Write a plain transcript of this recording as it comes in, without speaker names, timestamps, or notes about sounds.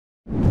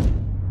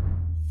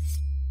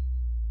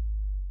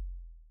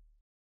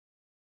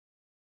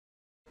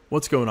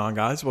What's going on,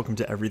 guys? Welcome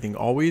to Everything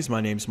Always.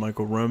 My name's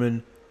Michael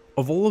Roman.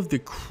 Of all of the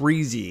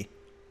crazy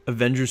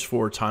Avengers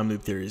 4 time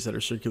loop theories that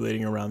are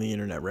circulating around the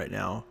internet right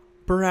now,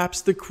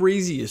 perhaps the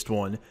craziest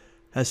one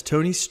has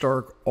Tony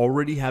Stark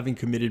already having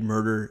committed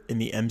murder in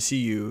the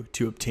MCU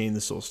to obtain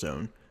the Soul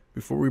Stone.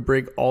 Before we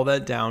break all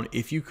that down,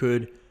 if you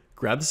could,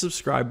 grab the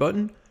subscribe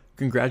button.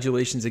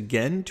 Congratulations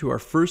again to our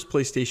first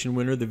PlayStation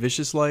winner, The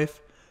Vicious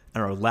Life,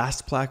 and our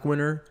last plaque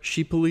winner,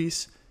 Sheep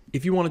Police.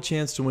 If you want a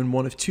chance to win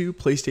one of two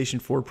PlayStation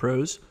 4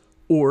 Pros,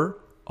 or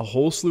a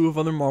whole slew of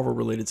other Marvel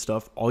related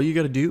stuff, all you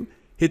got to do,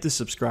 hit the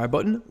subscribe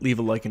button, leave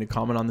a like and a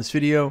comment on this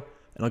video,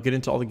 and I'll get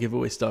into all the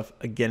giveaway stuff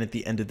again at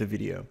the end of the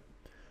video.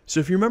 So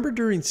if you remember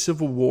during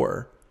Civil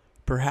War,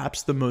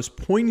 perhaps the most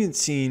poignant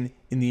scene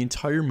in the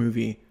entire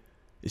movie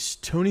is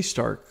Tony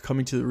Stark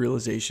coming to the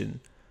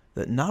realization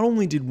that not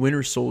only did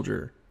Winter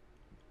Soldier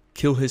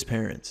kill his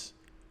parents,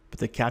 but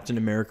that Captain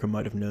America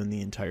might have known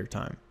the entire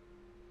time.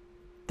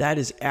 That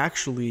is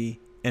actually,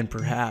 and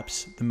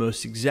perhaps, the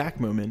most exact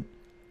moment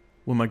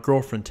when my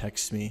girlfriend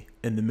texts me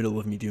in the middle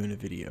of me doing a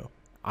video.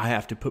 I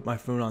have to put my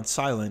phone on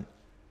silent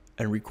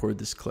and record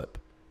this clip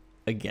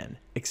again.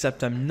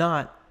 Except I'm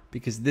not,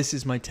 because this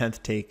is my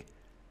 10th take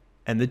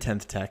and the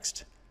 10th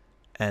text,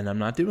 and I'm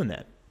not doing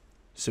that.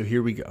 So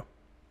here we go.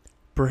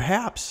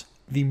 Perhaps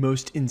the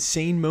most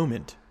insane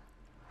moment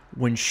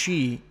when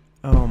she...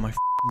 Oh, my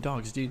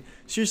dogs, dude.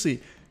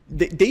 Seriously,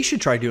 they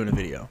should try doing a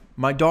video.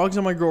 My dogs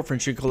and my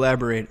girlfriend should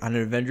collaborate on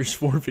an Avengers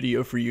 4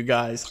 video for you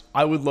guys.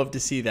 I would love to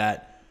see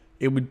that.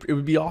 It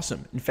would be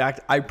awesome. In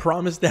fact, I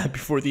promised that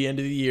before the end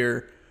of the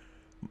year.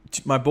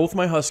 Both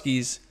my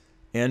Huskies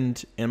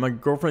and my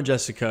girlfriend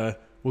Jessica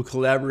will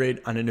collaborate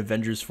on an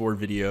Avengers 4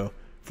 video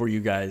for you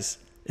guys.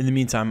 In the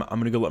meantime, I'm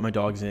going to go let my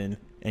dogs in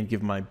and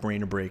give my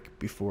brain a break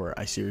before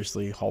I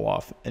seriously haul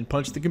off and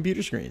punch the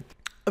computer screen.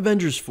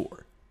 Avengers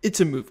 4.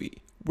 It's a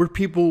movie where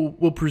people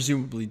will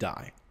presumably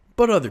die,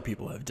 but other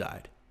people have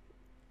died.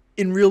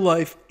 In real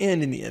life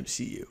and in the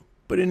MCU.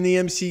 But in the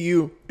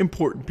MCU,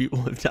 important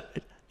people have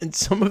died. And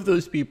some of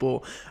those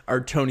people are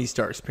Tony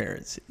Stark's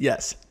parents.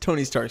 Yes,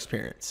 Tony Stark's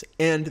parents.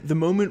 And the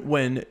moment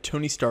when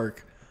Tony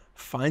Stark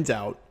finds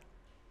out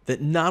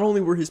that not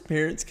only were his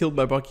parents killed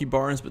by Bucky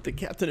Barnes, but that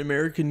Captain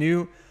America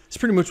knew, it's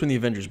pretty much when the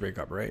Avengers break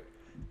up, right?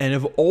 And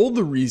of all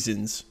the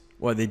reasons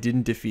why they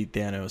didn't defeat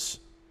Thanos,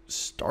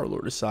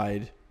 Star-Lord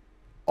aside,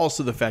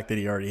 also the fact that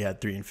he already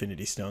had 3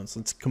 Infinity Stones.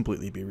 Let's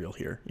completely be real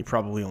here. He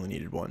probably only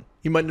needed 1.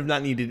 He might have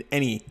not needed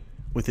any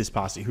with his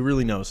posse. Who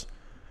really knows?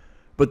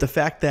 But the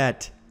fact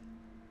that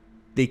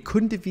they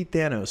couldn't defeat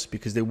Thanos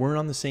because they weren't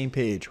on the same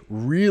page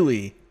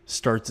really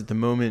starts at the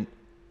moment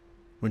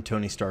when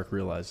Tony Stark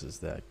realizes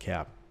that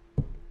Cap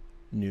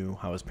knew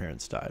how his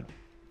parents died.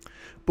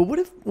 But what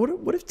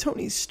if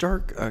Tony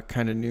Stark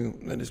kind of knew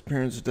that his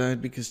parents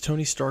died because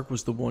Tony Stark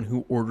was the one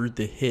who ordered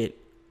the hit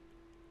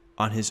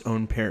on his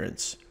own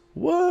parents?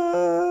 What?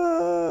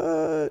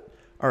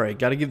 All right,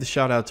 got to give the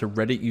shout out to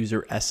Reddit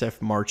user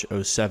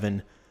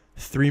SFMarch07.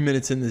 3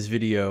 minutes in this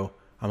video.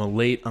 I'm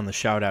late on the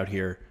shout out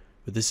here.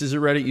 But this is a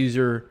Reddit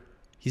user.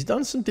 He's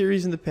done some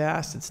theories in the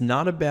past. It's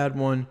not a bad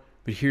one,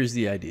 but here's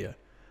the idea.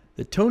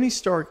 That Tony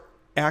Stark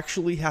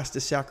actually has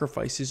to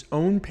sacrifice his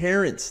own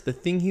parents, the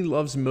thing he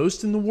loves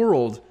most in the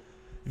world,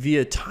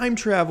 via time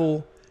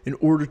travel in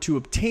order to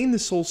obtain the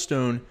Soul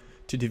Stone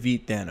to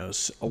defeat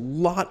Thanos. A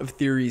lot of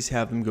theories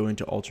have them go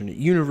into alternate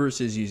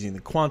universes using the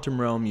quantum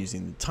realm,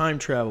 using the time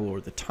travel or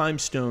the time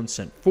stone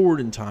sent forward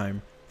in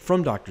time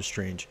from Doctor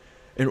Strange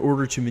in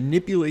order to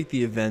manipulate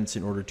the events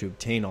in order to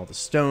obtain all the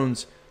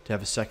stones, to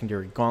have a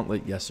secondary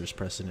gauntlet. Yes, there's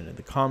precedent in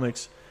the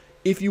comics.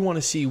 If you want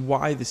to see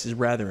why this is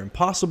rather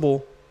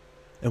impossible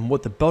and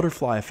what the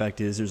butterfly effect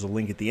is, there's a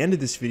link at the end of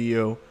this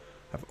video.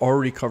 I've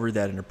already covered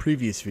that in a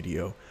previous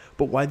video.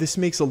 But why this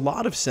makes a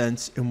lot of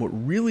sense and what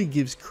really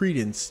gives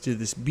credence to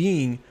this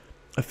being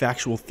a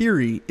factual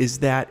theory is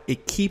that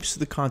it keeps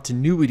the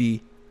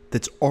continuity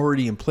that's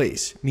already in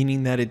place,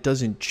 meaning that it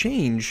doesn't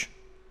change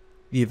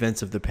the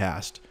events of the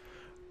past,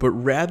 but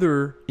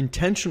rather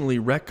intentionally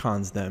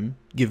retcons them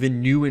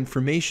given new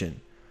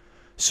information.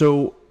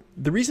 So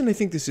the reason I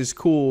think this is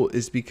cool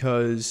is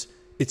because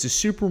it's a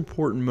super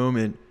important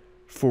moment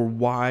for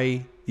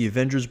why the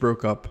Avengers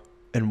broke up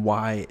and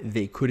why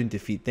they couldn't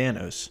defeat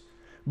Thanos.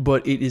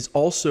 But it is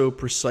also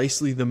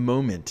precisely the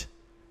moment,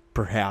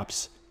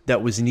 perhaps,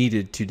 that was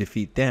needed to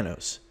defeat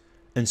Thanos.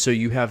 And so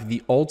you have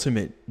the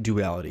ultimate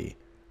duality,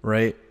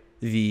 right?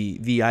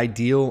 The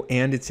ideal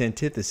and its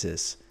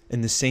antithesis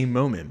in the same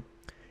moment.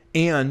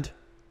 And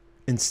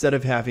instead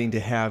of having to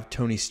have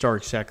Tony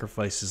Stark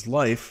sacrifice his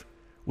life,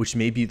 which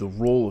may be the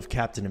role of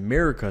Captain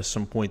America at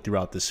some point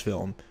throughout this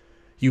film,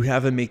 you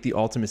have him make the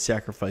ultimate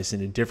sacrifice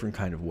in a different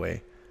kind of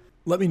way.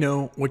 Let me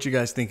know what you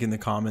guys think in the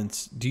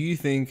comments. Do you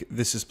think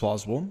this is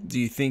plausible? Do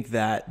you think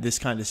that this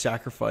kind of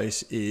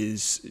sacrifice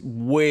is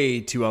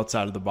way too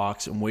outside of the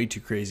box and way too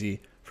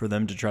crazy for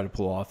them to try to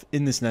pull off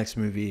in this next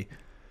movie?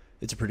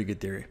 It's a pretty good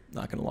theory,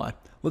 not gonna lie.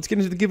 Let's get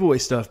into the giveaway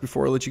stuff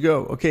before I let you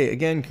go. Okay,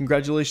 again,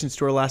 congratulations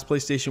to our last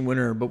PlayStation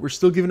winner, but we're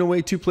still giving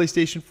away 2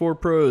 PlayStation 4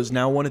 Pros,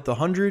 now one at the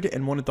 100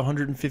 and one at the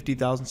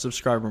 150,000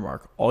 subscriber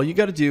mark. All you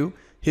gotta do,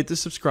 hit the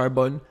subscribe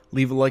button,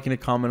 leave a like and a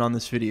comment on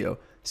this video.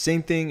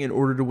 Same thing in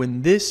order to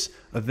win this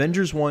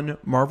Avengers 1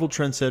 Marvel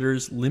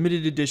Trendsetters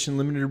limited edition,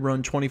 limited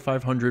run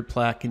 2500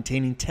 plaque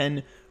containing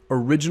 10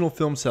 original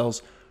film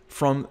cells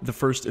from the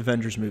first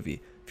Avengers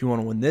movie. If you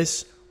want to win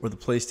this or the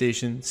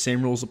PlayStation,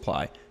 same rules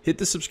apply. Hit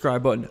the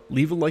subscribe button,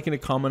 leave a like and a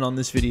comment on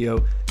this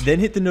video, then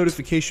hit the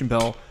notification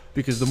bell,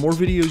 because the more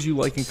videos you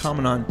like and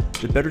comment on,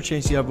 the better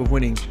chance you have of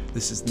winning.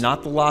 This is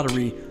not the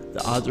lottery.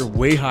 The odds are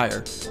way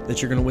higher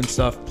that you're going to win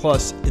stuff.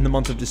 Plus, in the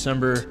month of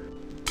December,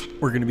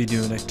 we're going to be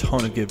doing a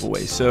ton of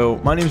giveaways. So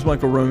my name is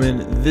Michael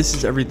Roman. This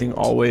is Everything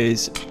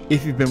Always.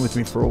 If you've been with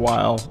me for a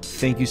while,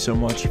 thank you so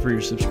much for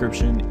your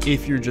subscription.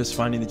 If you're just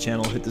finding the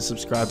channel, hit the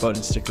subscribe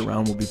button, stick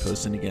around. We'll be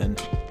posting again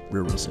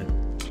real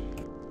soon.